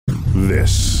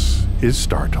This is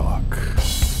StarTalk.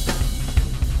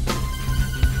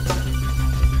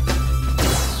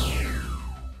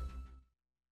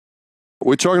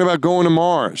 We're talking about going to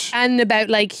Mars. And about,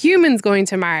 like, humans going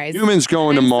to Mars. Humans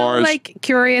going to Mars. I'm so, like,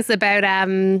 curious about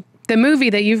the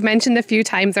movie that you've mentioned a few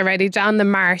times already, John, The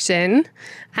Martian.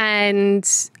 And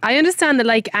I understand that,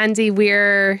 like, Andy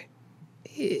Weir,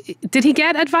 did he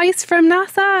get advice from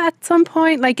NASA at some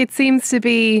point? Like, it seems to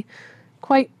be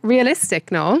quite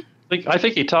realistic, no? I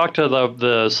think he talked to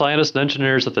the scientists and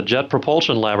engineers at the Jet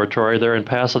Propulsion Laboratory there in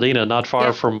Pasadena, not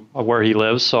far from where he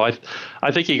lives. So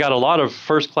I think he got a lot of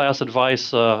first-class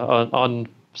advice on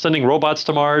sending robots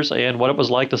to Mars and what it was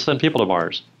like to send people to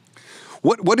Mars.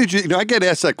 What did you know, I get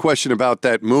asked that question about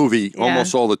that movie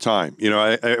almost all the time. You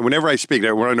know, whenever I speak,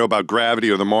 I want to know about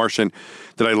Gravity or The Martian,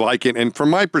 that I like it. And from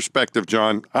my perspective,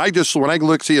 John, when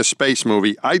I see a space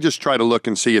movie, I just try to look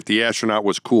and see if the astronaut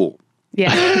was cool.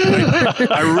 Yeah.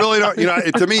 I really don't, you know,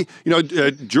 to me, you know,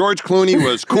 George Clooney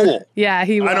was cool. Yeah,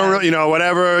 he was. I don't really, you know,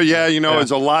 whatever. Yeah, you know,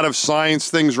 there's a lot of science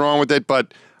things wrong with it,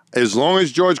 but as long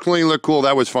as George Clooney looked cool,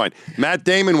 that was fine. Matt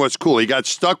Damon was cool. He got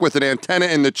stuck with an antenna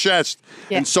in the chest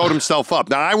and sewed himself up.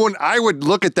 Now, I would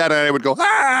look at that and I would go,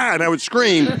 ah, and I would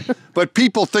scream. But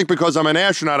people think because I'm an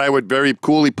astronaut, I would very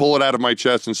coolly pull it out of my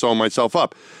chest and sew myself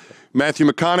up. Matthew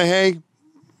McConaughey,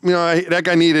 you know, that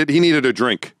guy needed a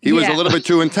drink. He was a little bit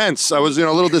too intense. I was, you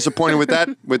know, a little disappointed with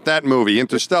that movie,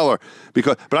 Interstellar,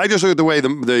 but I just look at the way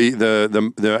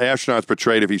the astronaut's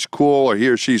portrayed. If he's cool or he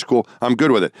or she's cool, I'm good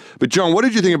with it. But John, what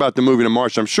did you think about the movie The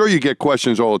Martian? I'm sure you get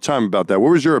questions all the time about that. What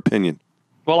was your opinion?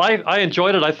 Well, I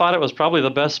enjoyed it. I thought it was probably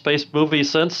the best space movie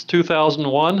since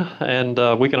 2001,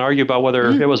 and we can argue about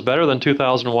whether it was better than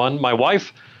 2001. My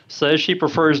wife says she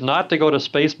prefers not to go to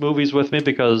space movies with me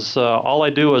because all I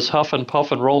do is huff and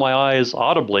puff and roll my eyes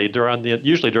audibly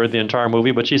usually during the entire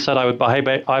movie. But she said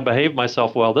I behaved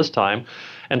myself well this time.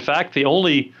 In fact, the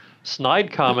only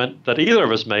snide comment that either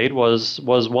of us made was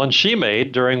one she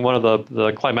made during one of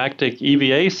the climactic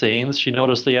EVA scenes. She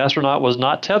noticed the astronaut was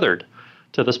not tethered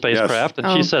to the spacecraft,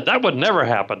 and she said that would never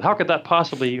happen. How could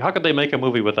they make a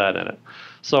movie with that in it?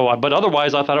 So, but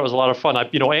otherwise, I thought it was a lot of fun.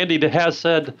 Andy has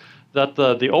said that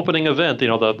the opening event,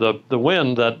 the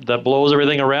wind that blows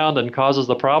everything around and causes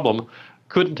the problem,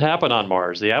 couldn't happen on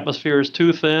Mars. The atmosphere is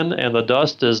too thin, and the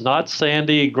dust is not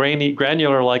sandy,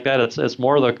 granular like that. It's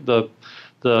more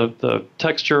the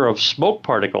texture of smoke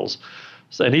particles.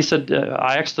 So, and he said,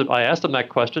 I asked him that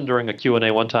question during a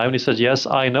Q&A one time, and he said, yes,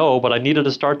 I know, but I needed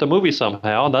to start the movie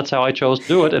somehow, and that's how I chose to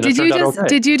do it, and it turned out okay.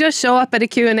 Did you just show up at a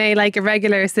Q&A like a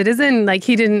regular citizen? Like,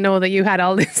 he didn't know that you had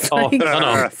all this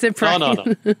surprise?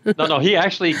 No. He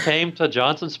actually came to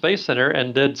Johnson Space Center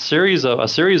and did a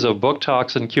series of book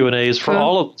talks and Q&As for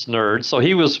all of us nerds, so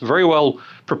he was very well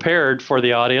prepared for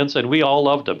the audience, and we all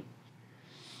loved him.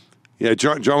 Yeah,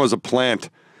 John was a plant.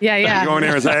 Yeah. You go in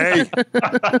there and say, hey,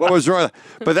 what was wrong?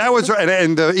 But that was right.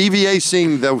 And the EVA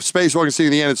scene, the spacewalking scene at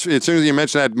the end, as soon as you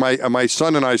mentioned that, my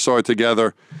son and I saw it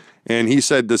together, and he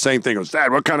said the same thing. He goes,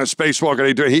 Dad, what kind of spacewalk are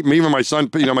they doing? Even my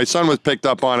son, my son was picked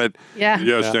up on it. Yeah.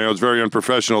 Yes, it was very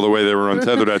unprofessional the way they were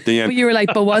untethered at the end. But you were like,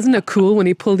 but wasn't it cool when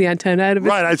he pulled the antenna out of it?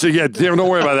 Right. I said, yeah, don't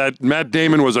worry about that. Matt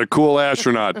Damon was a cool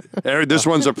astronaut. This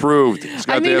one's approved. It's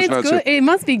good. It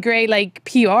must be great, like,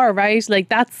 PR, right? Like,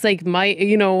 that's like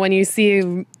when you see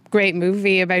a great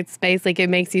movie about space, like, it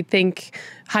makes you think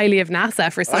highly of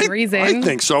NASA for some reason. I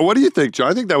think so. What do you think, John?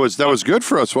 I think that was good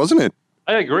for us, wasn't it?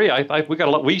 I agree. We got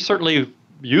a lot. We certainly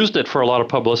used it for a lot of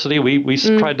publicity. We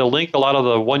tried to link a lot of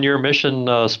the one-year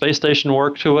mission space station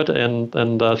work to it and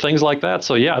things like that.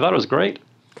 So yeah, I thought it was great.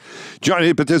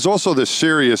 John, but there's also this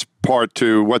serious part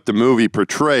to what the movie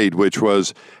portrayed, which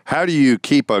was how do you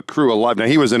keep a crew alive? Now,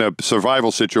 he was in a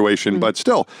survival situation, but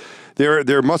still,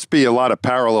 there must be a lot of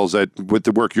parallels with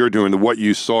the work you're doing to what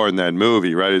you saw in that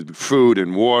movie, right? Food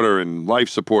and water and life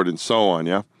support and so on,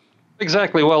 yeah?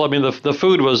 Exactly. Well, I mean, the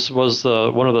food was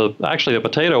actually the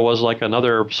potato was like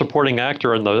another supporting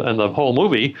actor in the whole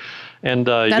movie, and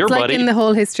that's your like buddy in the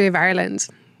whole history of Ireland.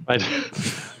 Right.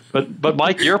 But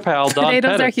Mike, your pal Don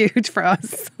potatoes Pettit, are huge for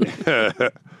us.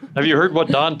 Have you heard what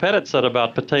Don Pettit said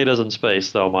about potatoes in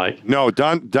space, though, Mike? No,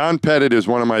 Don Pettit is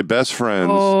one of my best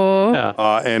friends,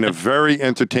 and a very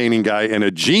entertaining guy and a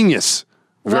genius.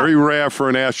 Very rare for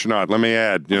an astronaut, let me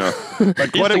add.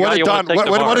 Like,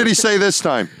 what did he say this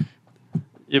time?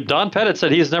 Don Pettit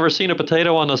said he's never seen a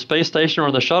potato on the space station or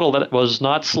on the shuttle that was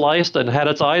not sliced and had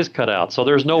its eyes cut out. So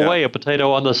there's no way a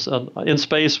potato in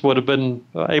space would have been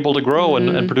able to grow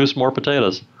and produce more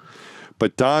potatoes.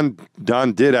 But Don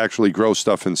did actually grow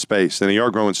stuff in space, and he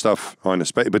are growing stuff on the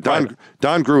space. But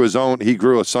Don grew his own. He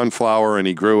grew a sunflower and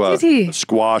he grew a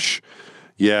squash.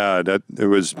 Yeah, that it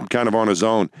was kind of on his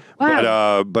own.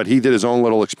 Wow. But he did his own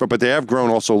little experiment. But they have grown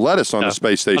also lettuce on the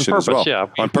space station on purpose, as well. Yeah,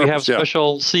 on purpose, we have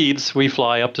special seeds. We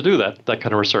fly up to do that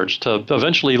kind of research to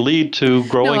eventually lead to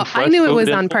growing. No, fresh I knew it food was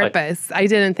in on flight. purpose. I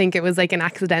didn't think it was like an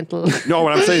accidental. No,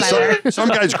 what I'm saying, some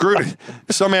guys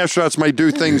some astronauts might do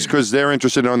things because they're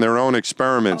interested in their own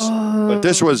experiments. But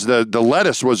this was the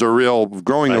lettuce was a real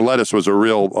growing the lettuce was a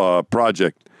real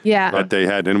project. Yeah. That they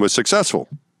had and was successful.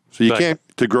 So you can't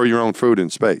to grow your own food in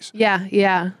space. Yeah,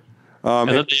 yeah. And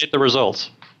then they eat the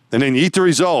results. And then you eat the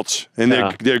results, and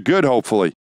they're good,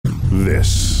 hopefully.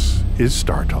 This is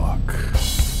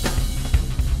StarTalk.